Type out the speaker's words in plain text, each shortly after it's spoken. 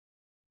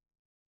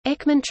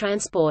Ekman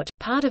transport,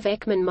 part of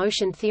Ekman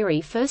motion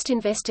theory first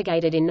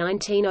investigated in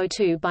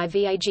 1902 by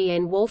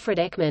Vagn Walfrid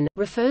Ekman,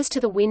 refers to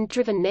the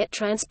wind-driven net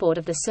transport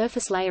of the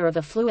surface layer of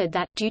a fluid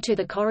that, due to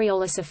the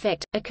Coriolis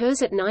effect,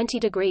 occurs at 90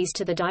 degrees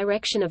to the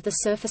direction of the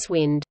surface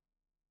wind.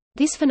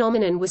 This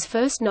phenomenon was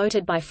first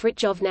noted by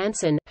Fridtjof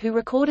Nansen, who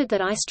recorded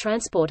that ice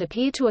transport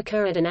appeared to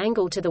occur at an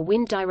angle to the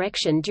wind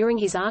direction during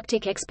his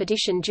Arctic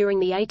expedition during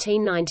the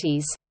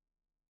 1890s.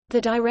 The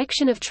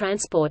direction of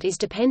transport is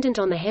dependent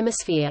on the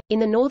hemisphere. In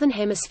the northern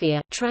hemisphere,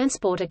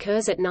 transport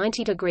occurs at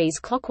 90 degrees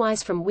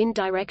clockwise from wind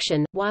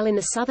direction, while in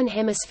the southern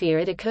hemisphere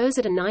it occurs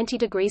at a 90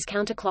 degrees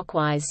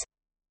counterclockwise.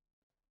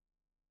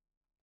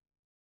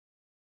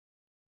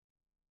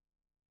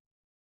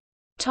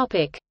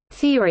 Topic: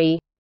 Theory.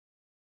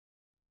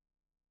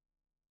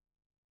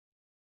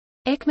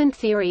 Ekman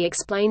theory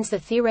explains the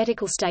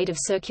theoretical state of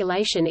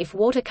circulation if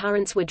water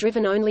currents were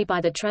driven only by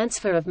the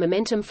transfer of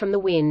momentum from the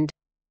wind.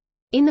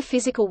 In the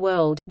physical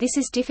world, this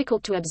is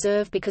difficult to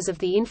observe because of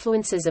the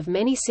influences of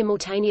many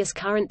simultaneous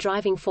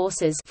current-driving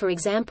forces, for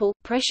example,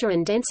 pressure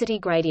and density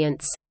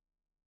gradients.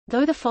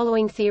 Though the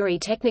following theory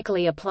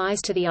technically applies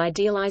to the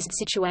idealized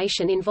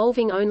situation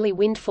involving only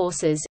wind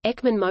forces,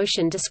 Ekman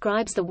motion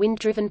describes the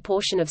wind-driven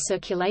portion of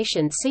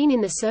circulation seen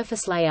in the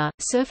surface layer.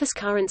 Surface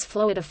currents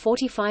flow at a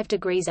 45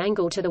 degrees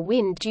angle to the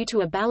wind due to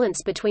a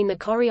balance between the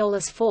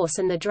Coriolis force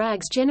and the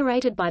drags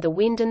generated by the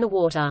wind and the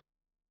water.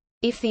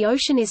 If the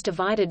ocean is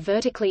divided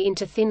vertically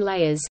into thin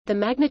layers, the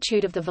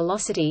magnitude of the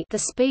velocity, the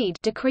speed,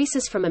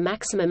 decreases from a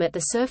maximum at the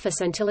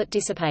surface until it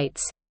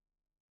dissipates.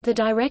 The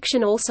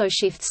direction also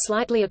shifts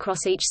slightly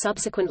across each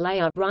subsequent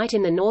layer, right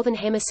in the northern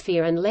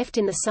hemisphere and left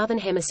in the southern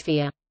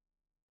hemisphere.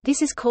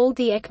 This is called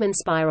the Ekman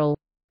spiral.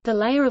 The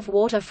layer of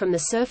water from the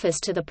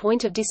surface to the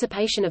point of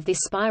dissipation of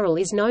this spiral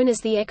is known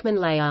as the Ekman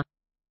layer.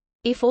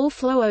 If all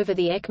flow over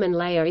the Ekman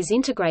layer is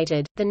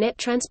integrated, the net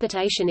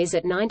transportation is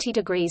at 90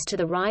 degrees to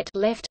the right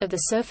left of the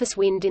surface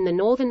wind in the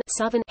northern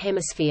southern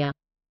hemisphere.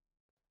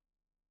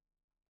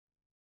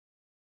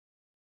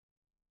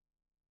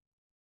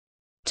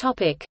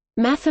 Topic: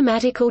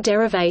 Mathematical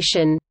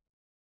derivation.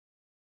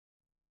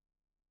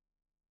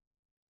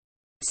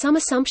 Some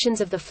assumptions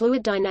of the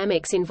fluid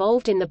dynamics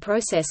involved in the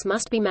process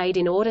must be made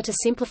in order to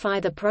simplify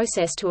the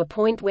process to a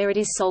point where it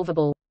is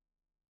solvable.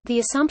 The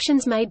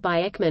assumptions made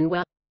by Ekman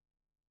were: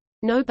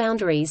 no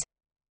boundaries,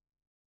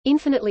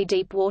 infinitely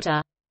deep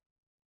water,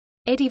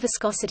 eddy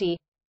viscosity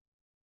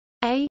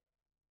A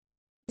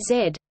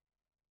Z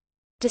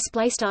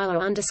display style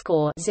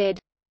underscore Z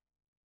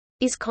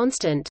is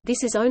constant.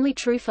 This is only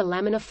true for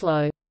laminar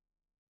flow.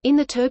 In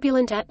the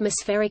turbulent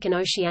atmospheric and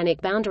oceanic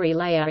boundary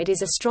layer it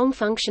is a strong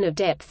function of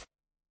depth.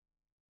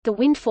 The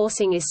wind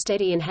forcing is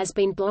steady and has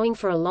been blowing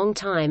for a long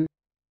time.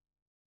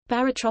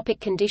 Barotropic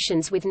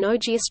conditions with no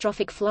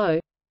geostrophic flow.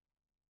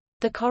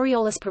 The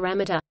Coriolis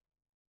parameter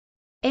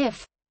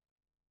F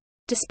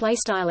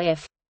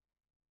F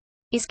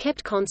is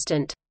kept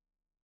constant.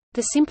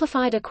 The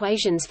simplified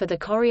equations for the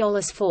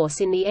Coriolis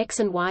force in the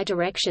x and y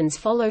directions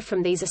follow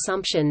from these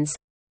assumptions.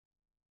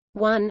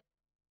 1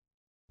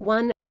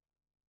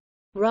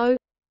 rho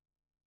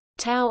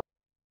tau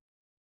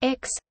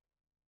x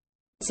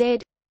z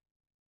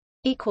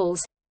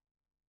equals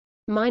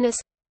minus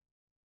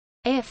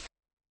F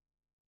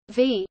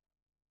V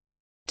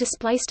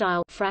display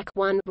style frac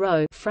 1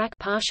 rho frac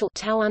partial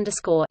tau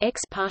underscore x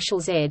partial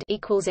z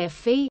equals f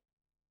v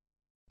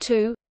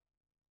 2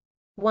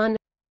 1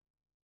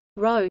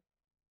 rho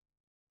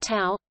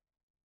tau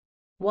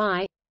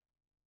y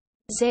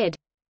z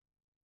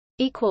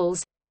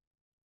equals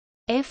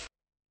f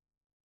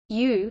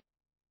u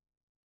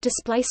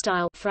display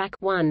style frac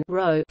 1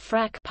 rho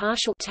frac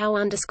partial tau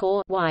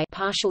underscore y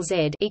partial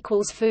z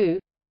equals fu,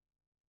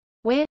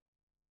 where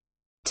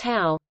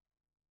tau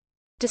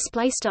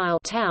display style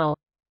tau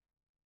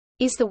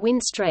is the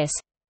wind stress,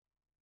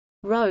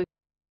 rho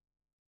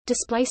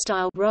display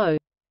style rho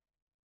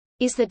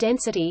is the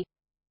density,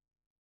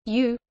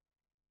 u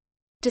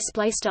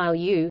display style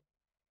u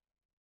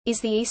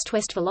is the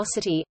east-west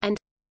velocity, and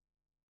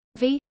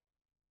v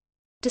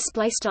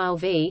display style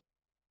v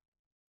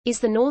is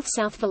the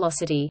north-south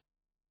velocity.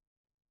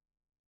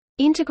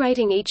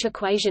 Integrating each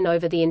equation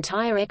over the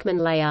entire Ekman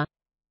layer,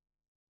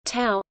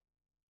 tau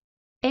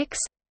x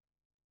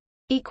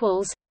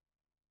equals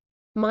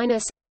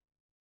minus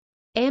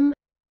m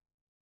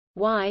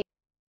y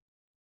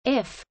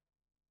f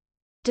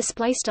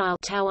display style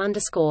tau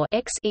underscore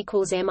x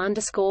equals m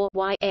underscore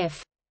y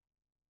f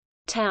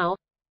tau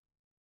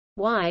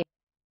y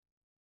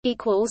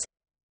equals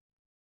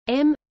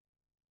m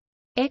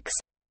x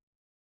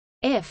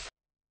f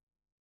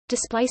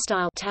display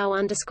style tau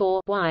underscore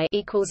y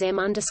equals m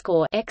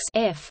underscore x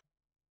f,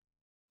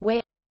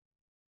 where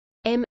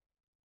m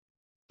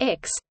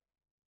x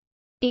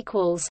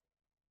equals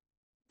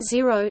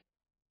 0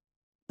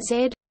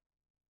 z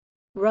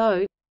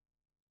rho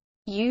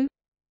u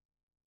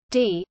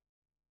d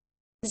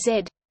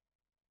z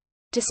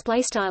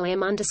display style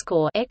m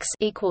underscore x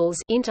equals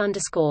int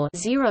underscore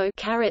 0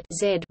 caret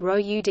z rho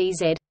u d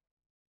z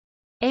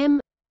m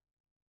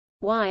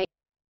y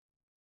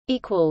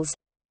equals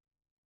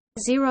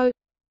 0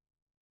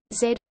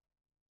 z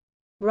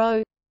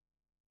rho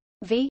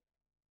v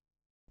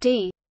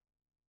d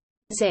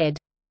z.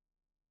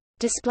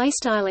 Display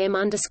style m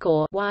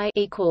underscore y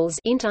equals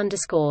int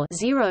underscore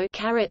 0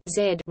 caret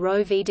z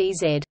rho v d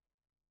z.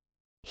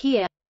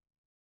 Here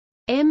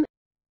m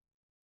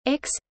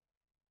x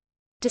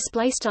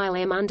display style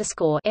m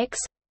underscore x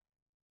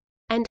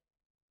and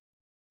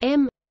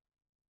m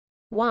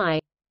y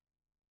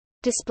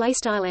display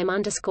style m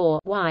underscore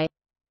y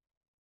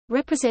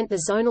represent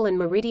the zonal and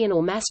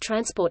meridional mass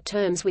transport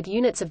terms with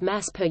units of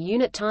mass per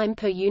unit time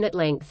per unit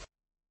length.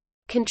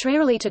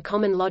 Contrarily to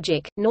common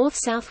logic,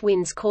 north-south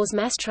winds cause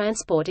mass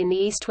transport in the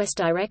east-west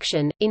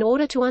direction. In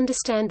order to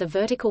understand the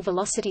vertical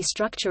velocity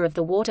structure of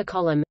the water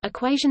column,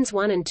 equations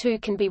 1 and 2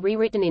 can be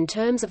rewritten in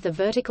terms of the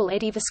vertical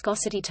eddy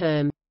viscosity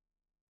term.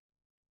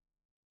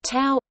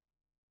 Tau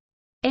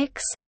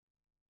x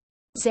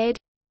z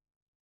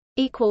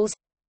equals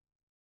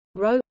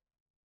rho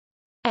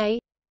a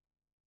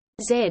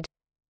z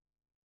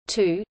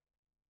 2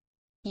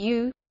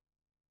 u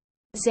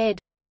z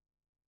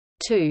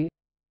 2.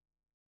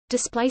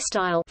 Display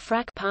style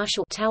frac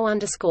partial tau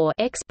underscore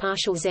x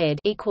partial z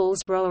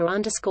equals rho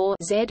underscore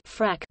z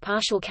frac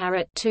partial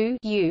caret 2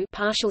 u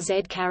partial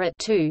z caret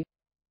 2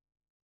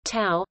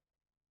 tau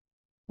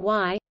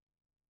y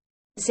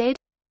z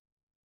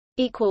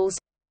equals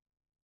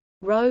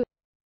rho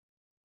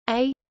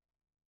a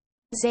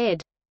z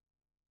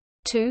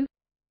 2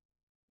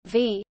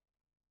 v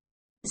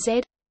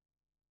z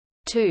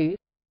 2.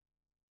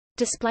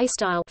 Display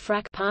style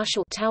frac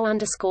partial tau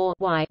underscore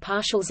y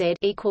partial z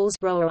equals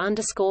rho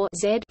underscore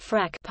z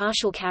frac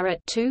partial caret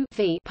 2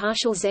 v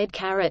partial z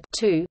caret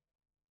 2,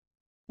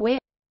 where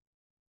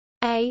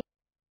a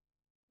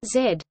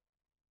z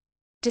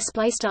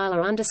display style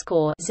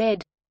underscore z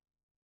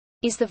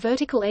is the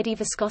vertical eddy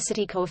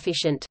viscosity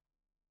coefficient.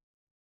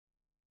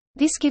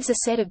 This gives a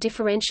set of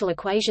differential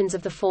equations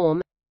of the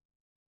form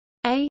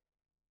a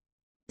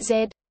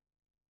z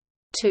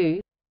 2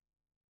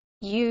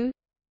 u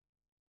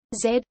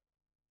z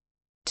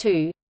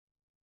 2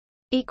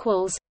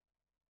 equals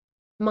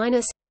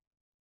minus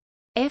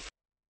f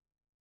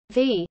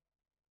v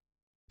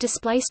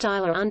display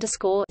style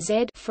underscore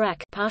z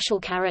frac partial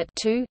caret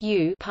 2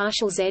 u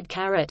partial z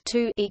caret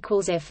 2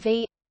 equals f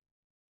v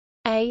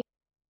a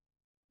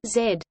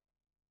z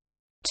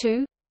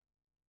 2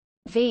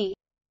 v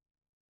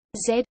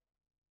z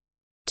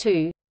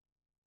 2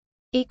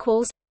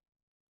 equals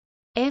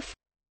f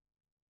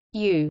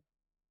u.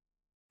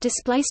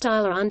 Display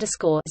style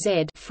underscore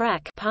z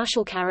frac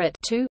partial caret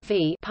 2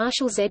 v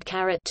partial z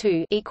caret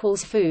 2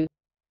 equals foo.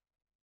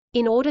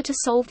 In order to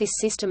solve this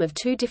system of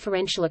two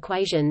differential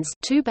equations,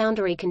 two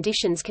boundary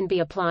conditions can be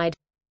applied: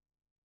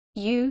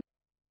 u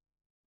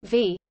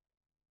v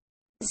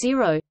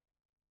 0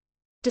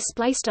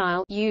 display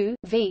style u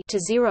v to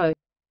 0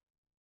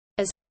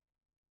 as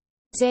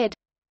z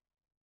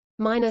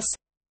minus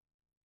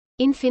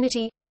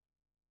infinity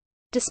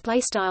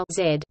display style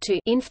z to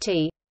inf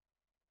t.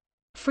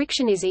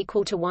 Friction is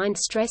equal to wind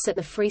stress at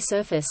the free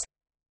surface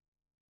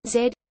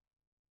z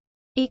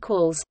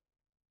equals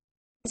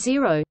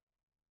 0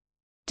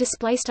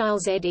 display style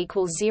z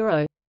equals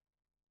 0.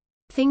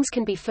 Things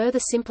can be further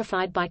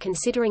simplified by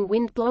considering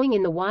wind blowing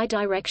in the y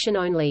direction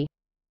only.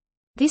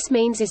 This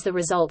means is the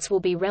results will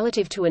be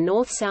relative to a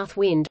north-south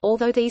wind,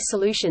 although these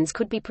solutions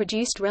could be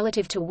produced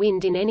relative to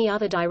wind in any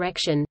other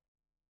direction.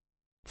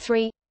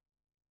 3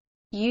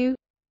 u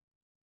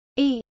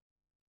e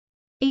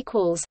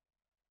equals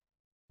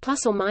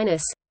plus or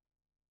minus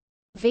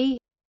v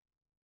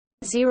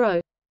 0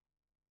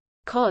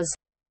 cos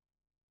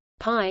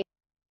pi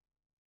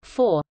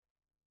 4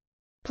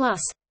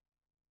 plus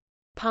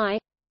pi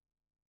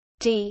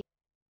d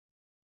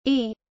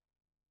e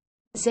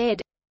z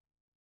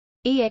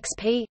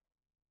exp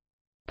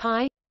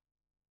pi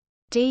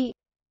d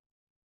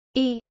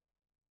e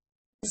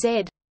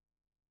z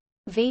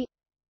v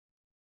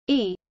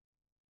e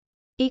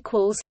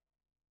equals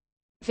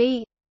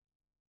v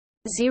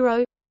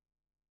 0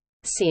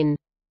 sin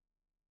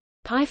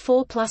pi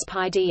 4 plus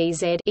pi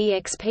dez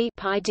exp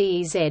pi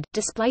dez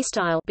display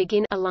style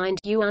begin aligned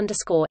u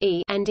underscore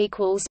e and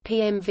equals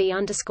pmv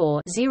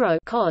underscore 0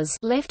 cos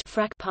left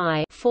frac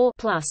pi 4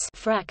 plus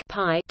frac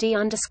pi d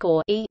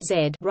underscore e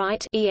z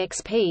right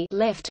exp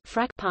left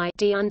frac pi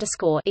d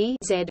underscore e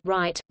z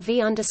right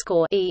v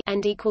underscore e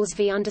and equals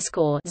v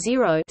underscore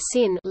 0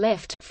 sin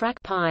left frac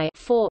pi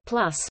 4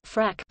 plus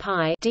frac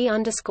pi d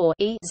underscore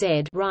e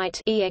z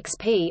right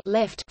exp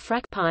left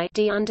frac pi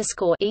d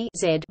underscore e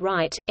z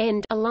right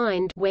end aligned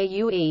where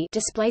UE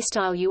display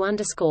style U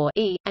underscore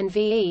E and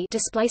VE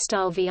display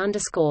style V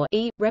underscore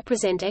E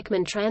represent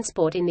Ekman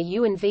transport in the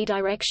U and V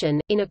direction.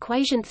 In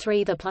equation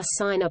 3, the plus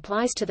sign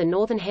applies to the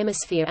northern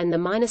hemisphere and the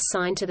minus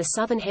sign to the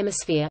southern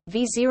hemisphere.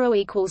 V0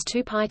 equals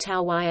 2 pi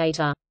tau y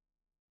eta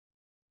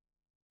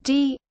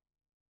d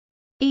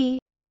E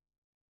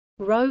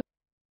rho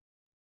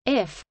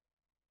F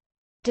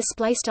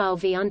display style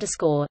V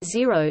underscore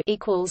 0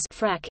 equals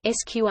frac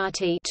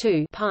sqrt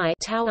 2 pi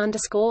tau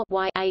underscore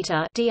y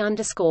eta d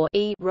underscore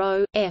E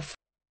rho F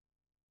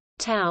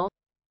tau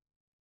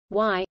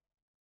y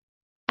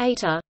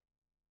eta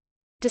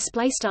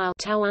display style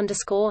tau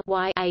underscore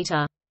y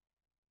eta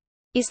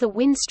is the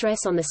wind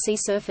stress on the sea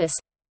surface.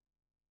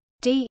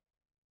 D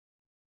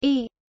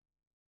E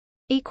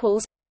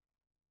equals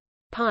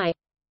pi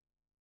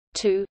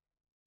 2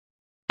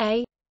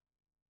 a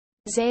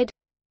z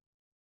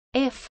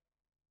f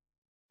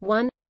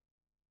 1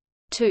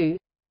 2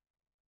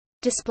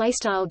 display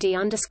style d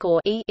underscore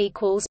e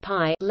equals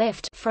pi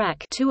left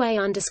frac 2 a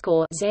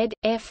underscore z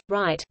f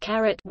right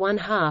caret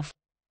 1/2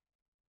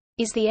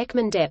 is the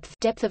Ekman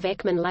depth of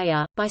Ekman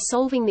layer. By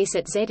solving this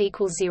at z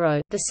equals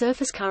 0, the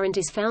surface current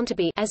is found to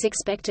be, as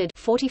expected,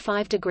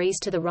 45 degrees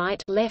to the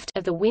right left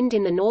of the wind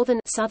in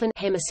the southern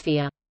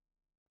hemisphere.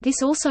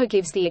 This also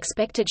gives the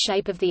expected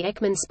shape of the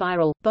Ekman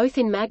spiral, both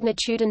in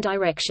magnitude and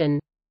direction.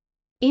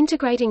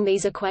 Integrating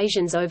these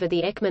equations over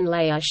the Ekman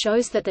layer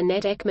shows that the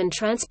net Ekman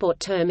transport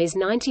term is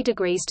 90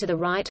 degrees to the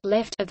right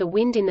left of the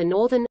wind in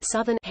the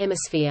southern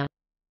hemisphere.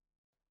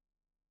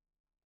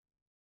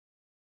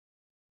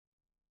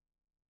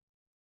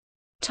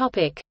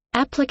 Topic: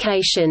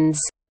 Applications.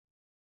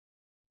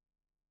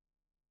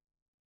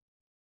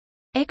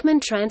 Ekman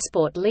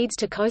transport leads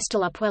to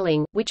coastal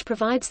upwelling, which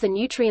provides the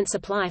nutrient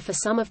supply for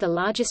some of the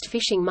largest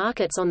fishing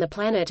markets on the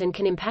planet and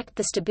can impact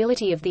the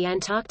stability of the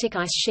Antarctic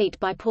ice sheet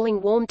by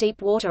pulling warm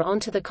deep water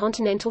onto the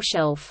continental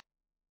shelf.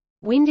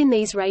 Wind in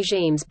these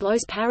regimes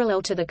blows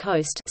parallel to the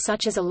coast,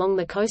 such as along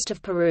the coast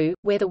of Peru,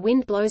 where the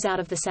wind blows out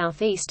of the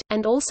southeast,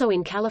 and also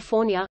in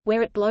California,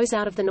 where it blows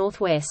out of the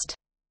northwest.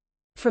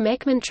 From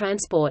Ekman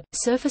transport,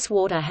 surface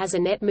water has a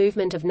net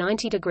movement of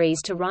 90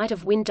 degrees to right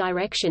of wind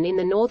direction in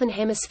the northern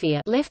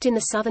hemisphere, left in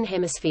the southern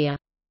hemisphere.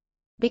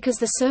 Because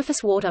the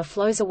surface water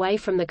flows away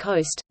from the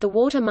coast, the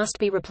water must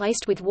be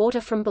replaced with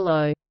water from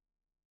below.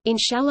 In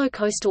shallow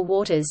coastal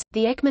waters,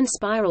 the Ekman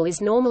spiral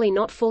is normally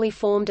not fully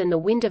formed and the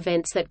wind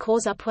events that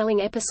cause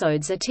upwelling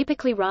episodes are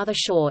typically rather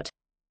short.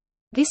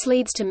 This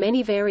leads to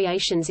many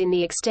variations in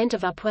the extent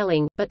of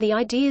upwelling, but the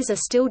ideas are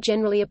still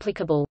generally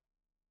applicable.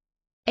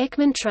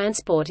 Ekman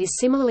transport is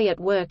similarly at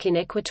work in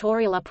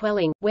equatorial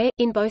upwelling, where,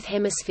 in both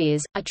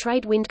hemispheres, a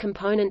trade wind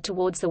component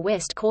towards the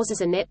west causes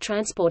a net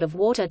transport of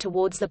water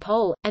towards the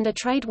pole, and a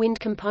trade wind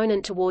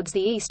component towards the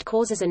east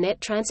causes a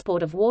net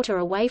transport of water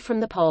away from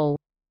the pole.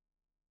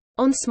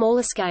 On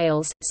smaller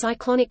scales,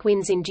 cyclonic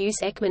winds induce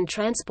Ekman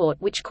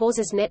transport which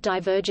causes net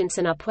divergence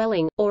and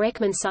upwelling, or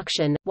Ekman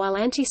suction, while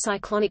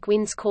anticyclonic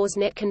winds cause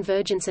net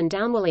convergence and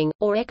downwelling,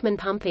 or Ekman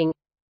pumping.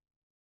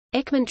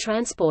 Ekman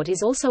transport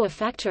is also a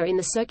factor in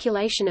the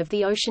circulation of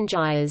the ocean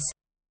gyres.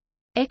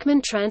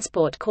 Ekman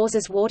transport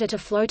causes water to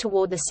flow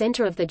toward the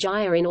center of the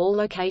gyre in all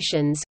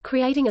locations,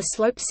 creating a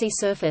sloped sea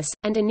surface,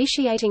 and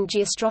initiating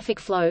geostrophic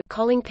flow.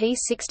 Colling p.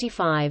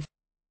 65.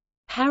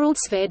 Harold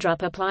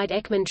Sverdrup applied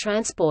Ekman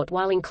transport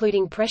while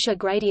including pressure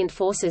gradient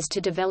forces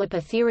to develop a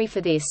theory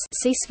for this.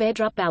 See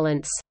Sverdrup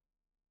balance.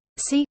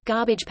 See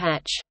garbage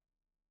patch.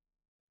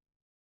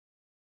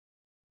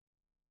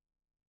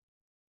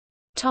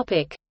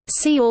 Topic.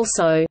 See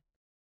also: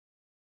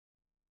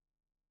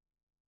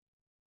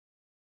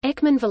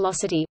 Ekman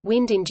velocity,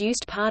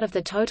 wind-induced part of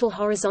the total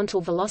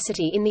horizontal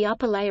velocity in the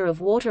upper layer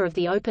of water of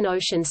the open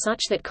ocean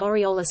such that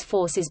Coriolis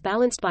force is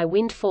balanced by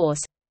wind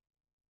force.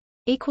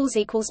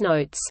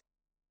 Notes